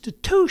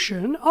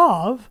institution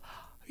of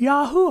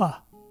YaHUaH?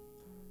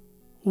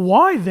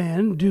 Why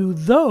then do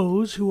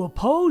those who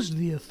oppose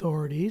the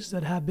authorities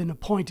that have been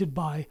appointed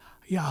by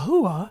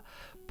YaHUaH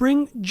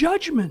bring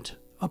judgment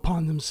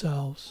upon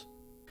themselves?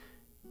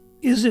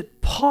 Is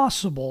it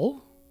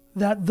possible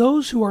that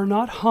those who are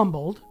not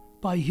humbled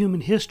by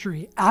human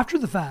history after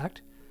the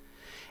fact,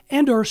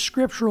 and our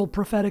scriptural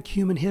prophetic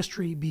human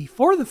history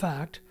before the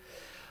fact,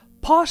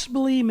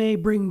 possibly may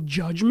bring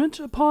judgment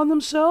upon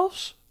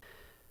themselves,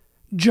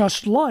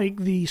 just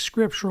like the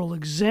scriptural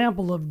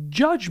example of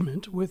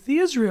judgment with the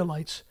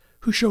Israelites,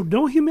 who showed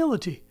no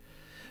humility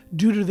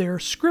due to their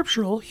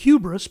scriptural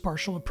hubris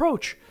partial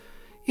approach,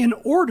 in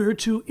order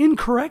to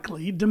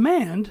incorrectly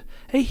demand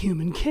a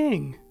human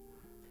king.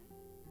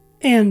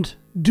 And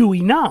do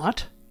we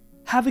not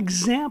have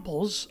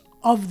examples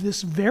of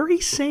this very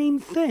same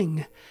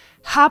thing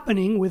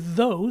happening with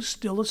those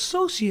still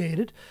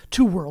associated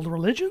to world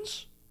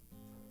religions?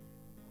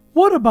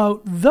 What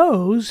about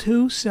those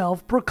who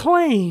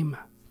self-proclaim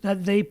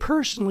that they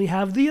personally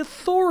have the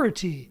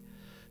authority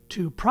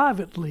to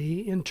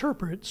privately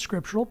interpret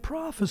scriptural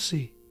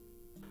prophecy?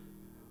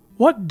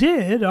 What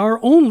did our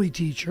only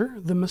teacher,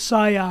 the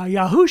Messiah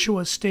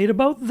YaHUsHua, state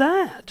about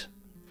that?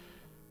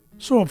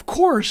 So, of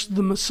course,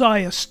 the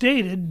Messiah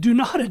stated, "Do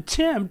not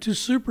attempt to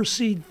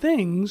supersede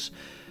things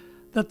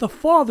that the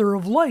Father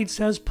of lights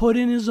has put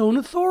in his own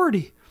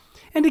authority."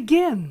 And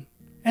again,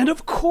 and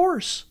of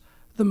course,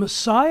 the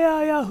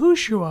Messiah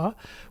YaHUsHua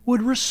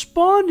would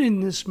respond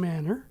in this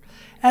manner,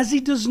 as he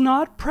does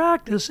not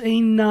practice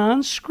a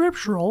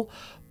non-scriptural,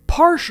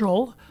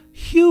 partial,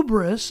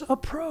 hubris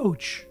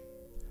approach.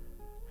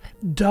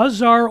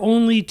 Does our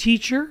only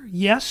teacher,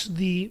 yes,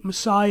 the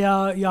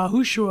Messiah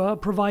YaHUsHua,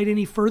 provide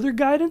any further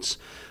guidance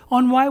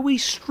on why we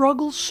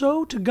struggle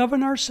so to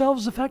govern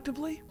ourselves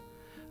effectively,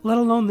 let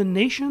alone the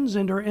nations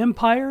and our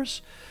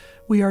empires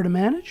we are to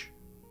manage?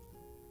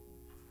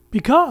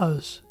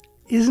 Because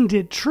isn't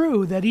it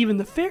true that even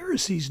the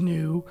Pharisees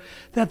knew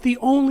that the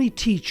only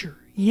teacher,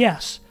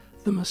 yes,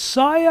 the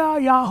Messiah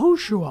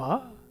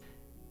YaHUsHua,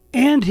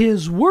 and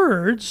his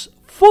words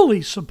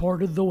fully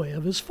supported the way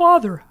of his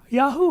Father,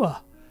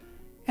 YaHUaH?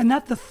 And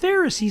that the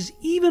Pharisees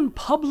even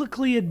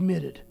publicly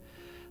admitted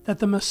that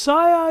the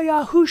Messiah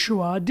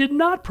YaHUsHua did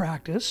not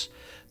practice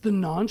the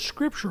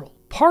non-scriptural,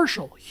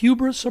 partial,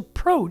 hubris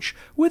approach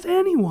with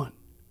anyone.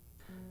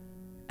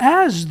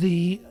 As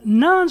the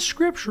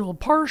non-scriptural,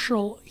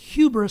 partial,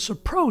 hubris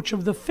approach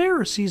of the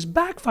Pharisees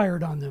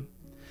backfired on them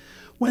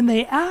when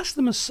they asked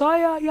the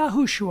Messiah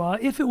YaHUsHua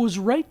if it was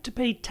right to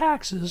pay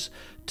taxes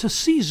to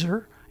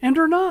Caesar and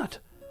or not.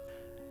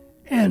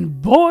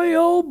 And boy,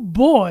 oh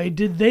boy,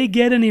 did they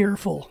get an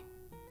earful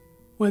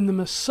when the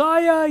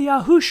Messiah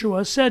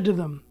YaHUsHua said to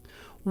them,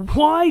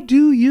 "Why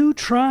do you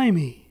try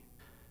me?"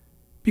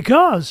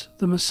 Because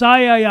the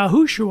Messiah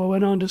YaHUsHua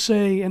went on to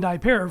say, and I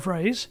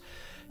paraphrase,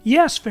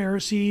 "Yes,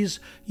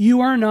 Pharisees,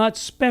 you are not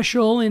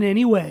special in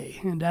any way,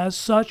 and as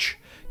such,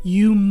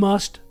 you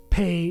must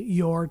pay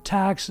your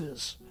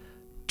taxes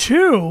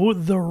to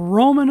the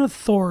Roman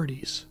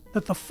authorities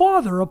that the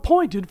Father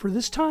appointed for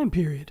this time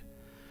period."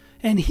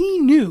 And he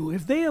knew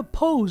if they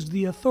opposed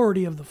the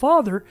authority of the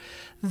Father,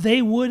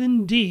 they would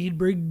indeed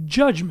bring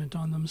judgment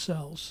on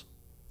themselves.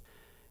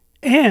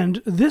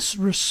 And this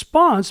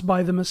response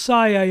by the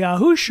Messiah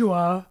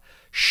YaHUsHua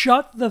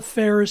shut the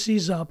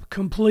Pharisees up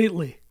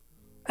completely,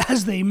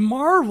 as they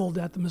marveled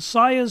at the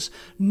Messiah's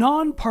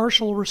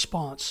non-partial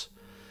response.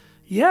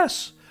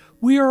 Yes,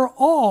 we are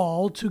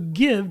all to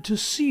give to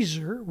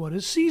Caesar what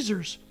is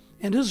Caesar's,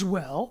 and as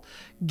well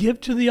give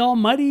to the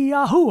Almighty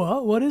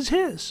YaHUaH what is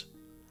his.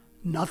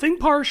 Nothing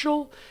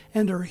partial,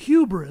 and our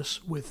hubris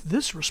with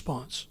this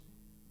response.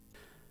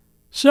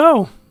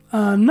 So,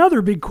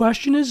 another big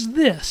question is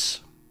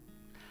this.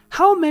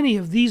 How many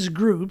of these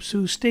groups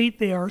who state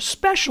they are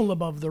special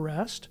above the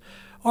rest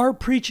are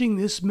preaching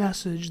this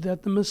message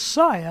that the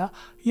Messiah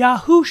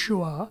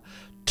YaHUsHua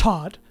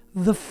taught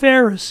the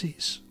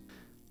Pharisees?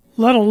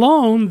 Let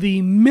alone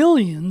the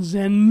millions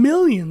and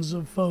millions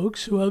of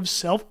folks who have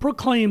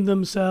self-proclaimed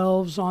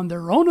themselves on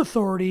their own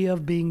authority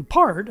of being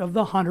part of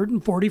the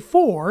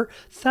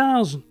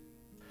 144,000.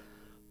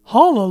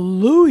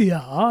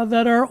 Hallelujah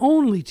that our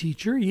only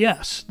teacher,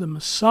 yes, the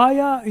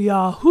Messiah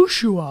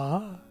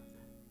YaHUsHua,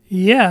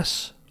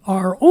 yes,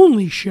 our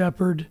only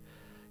shepherd,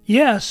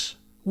 yes,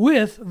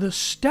 with the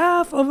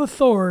staff of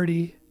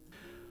authority,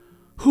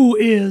 who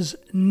is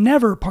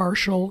never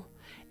partial,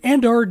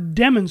 and or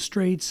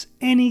demonstrates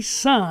any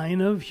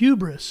sign of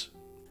hubris,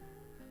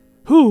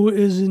 who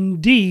is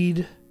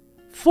indeed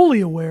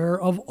fully aware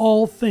of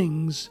all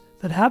things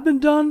that have been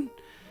done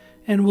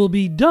and will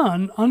be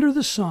done under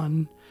the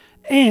sun,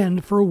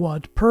 and for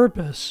what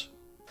purpose.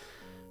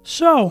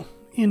 So,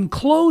 in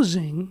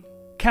closing,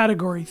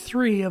 Category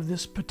 3 of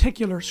this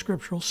particular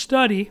scriptural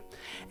study,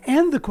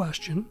 and the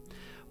question,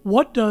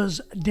 what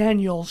does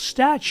Daniel's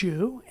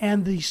statue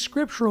and the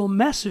scriptural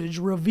message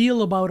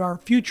reveal about our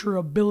future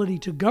ability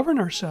to govern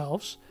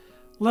ourselves,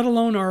 let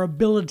alone our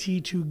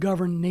ability to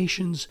govern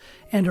nations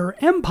and our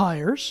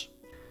empires,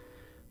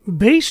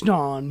 based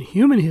on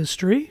human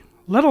history,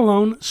 let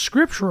alone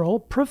scriptural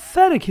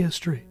prophetic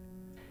history?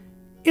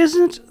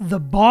 Isn't the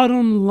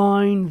bottom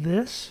line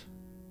this?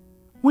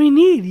 We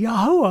need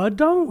YaHUaH,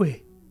 don't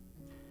we?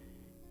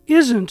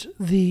 Isn't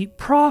the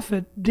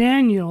prophet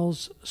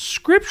Daniel's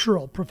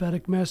scriptural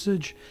prophetic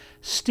message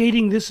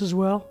stating this as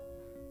well?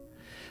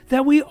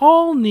 That we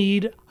all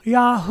need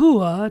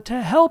YaHUaH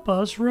to help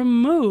us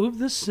remove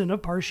the sin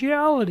of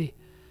partiality,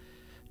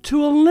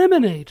 to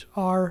eliminate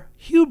our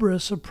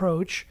hubris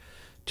approach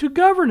to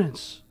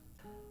governance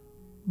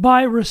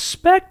by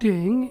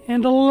respecting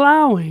and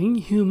allowing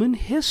human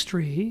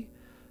history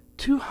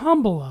to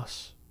humble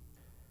us.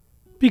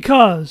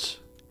 Because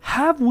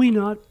have we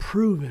not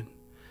proven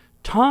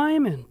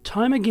time and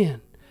time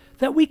again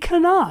that we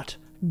cannot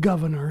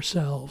govern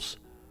ourselves?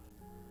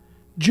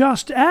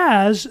 Just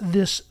as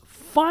this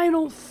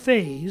final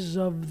phase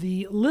of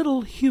the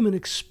little human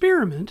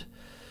experiment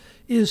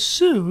is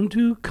soon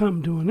to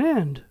come to an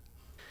end.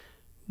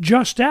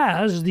 Just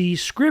as the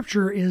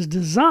Scripture is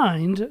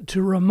designed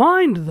to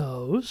remind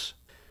those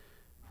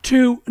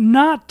to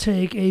not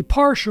take a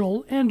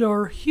partial and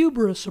or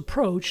hubris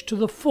approach to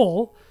the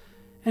full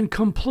and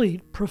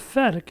complete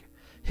prophetic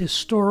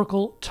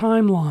historical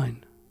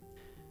timeline.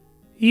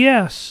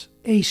 Yes,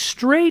 a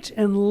straight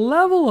and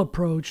level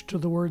approach to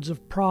the words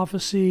of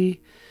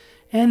prophecy,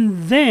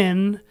 and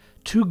then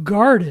to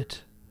guard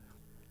it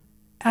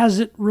as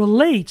it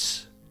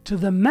relates to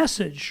the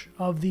message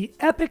of the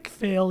epic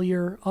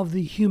failure of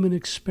the human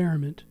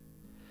experiment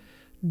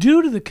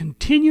due to the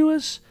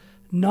continuous,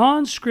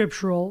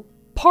 non-scriptural,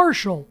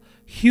 partial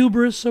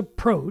hubris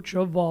approach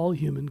of all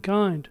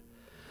humankind,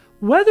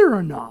 whether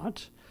or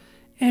not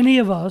any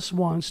of us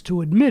wants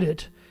to admit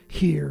it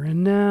here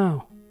and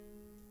now.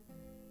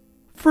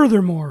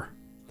 Furthermore,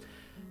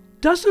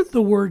 doesn't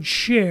the word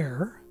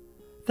share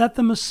that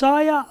the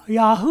Messiah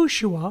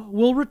YaHUsHua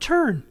will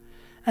return,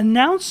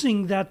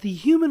 announcing that the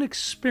human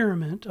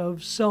experiment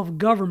of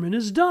self-government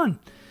is done?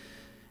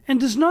 And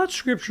does not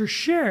Scripture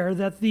share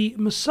that the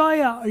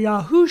Messiah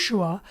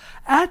YaHUsHua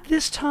at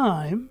this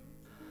time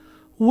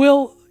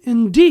will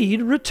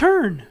indeed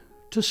return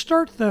to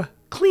start the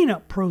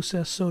cleanup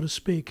process, so to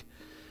speak,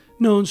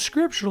 known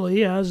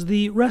scripturally as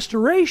the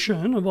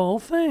restoration of all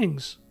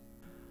things,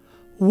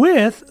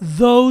 with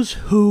those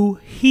who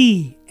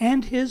he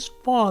and his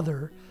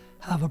Father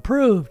have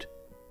approved,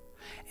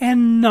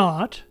 and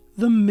not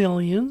the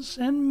millions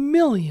and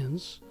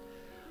millions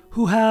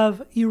who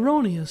have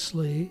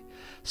erroneously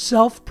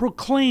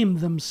self-proclaimed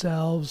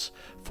themselves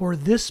for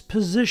this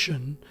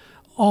position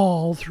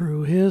all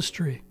through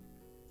history.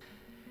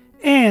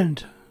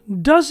 And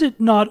does it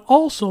not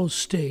also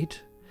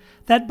state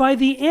that by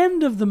the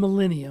end of the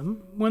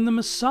millennium, when the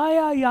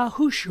Messiah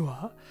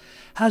YaHUsHua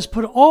has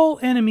put all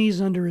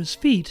enemies under his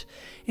feet,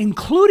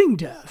 including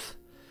death,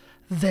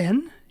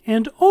 then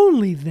and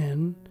only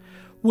then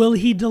will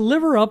he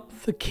deliver up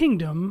the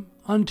kingdom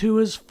unto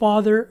his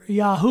Father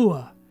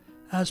YaHUaH,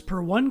 as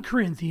per 1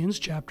 Corinthians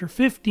chapter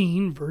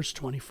 15, verse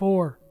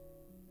 24.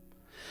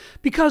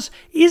 Because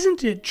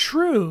isn't it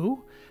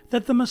true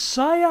that the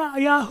Messiah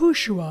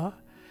YaHUsHua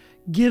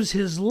gives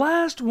his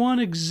last one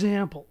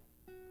example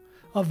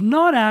of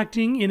not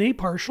acting in a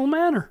partial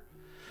manner,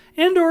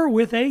 and or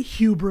with a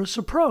hubris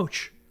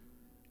approach,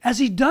 as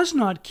he does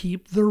not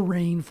keep the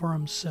reign for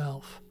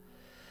himself,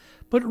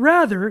 but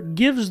rather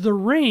gives the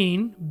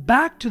reign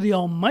back to the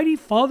Almighty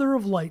Father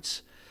of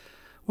lights,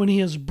 when he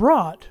has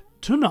brought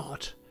to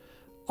naught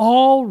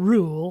all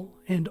rule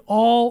and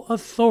all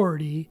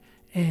authority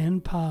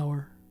and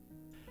power.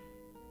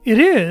 It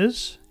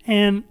is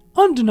an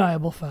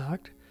undeniable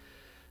fact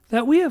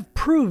that we have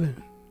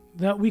proven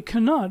that we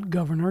cannot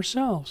govern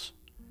ourselves,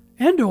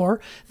 and or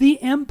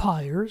the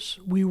empires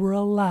we were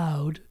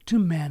allowed to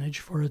manage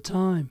for a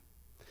time,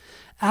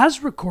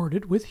 as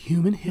recorded with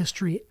human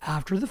history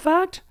after the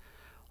fact,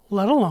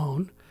 let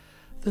alone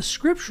the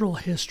scriptural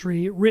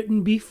history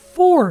written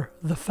before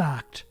the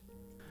fact,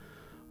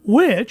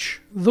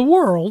 which the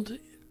world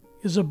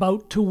is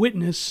about to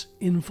witness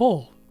in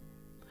full,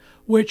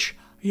 which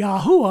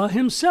YaHUaH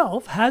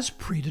himself has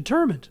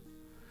predetermined,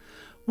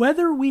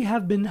 whether we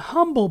have been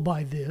humbled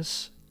by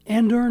this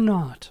and or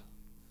not.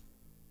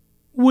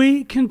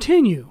 We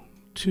continue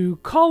to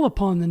call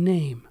upon the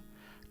name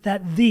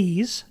that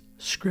these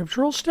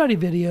scriptural study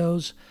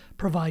videos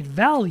provide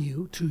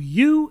value to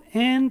you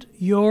and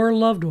your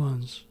loved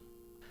ones.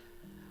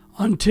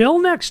 Until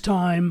next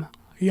time,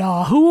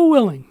 YaHUaH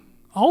willing,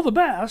 all the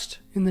best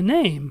in the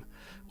name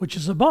which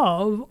is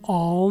above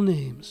all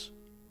names.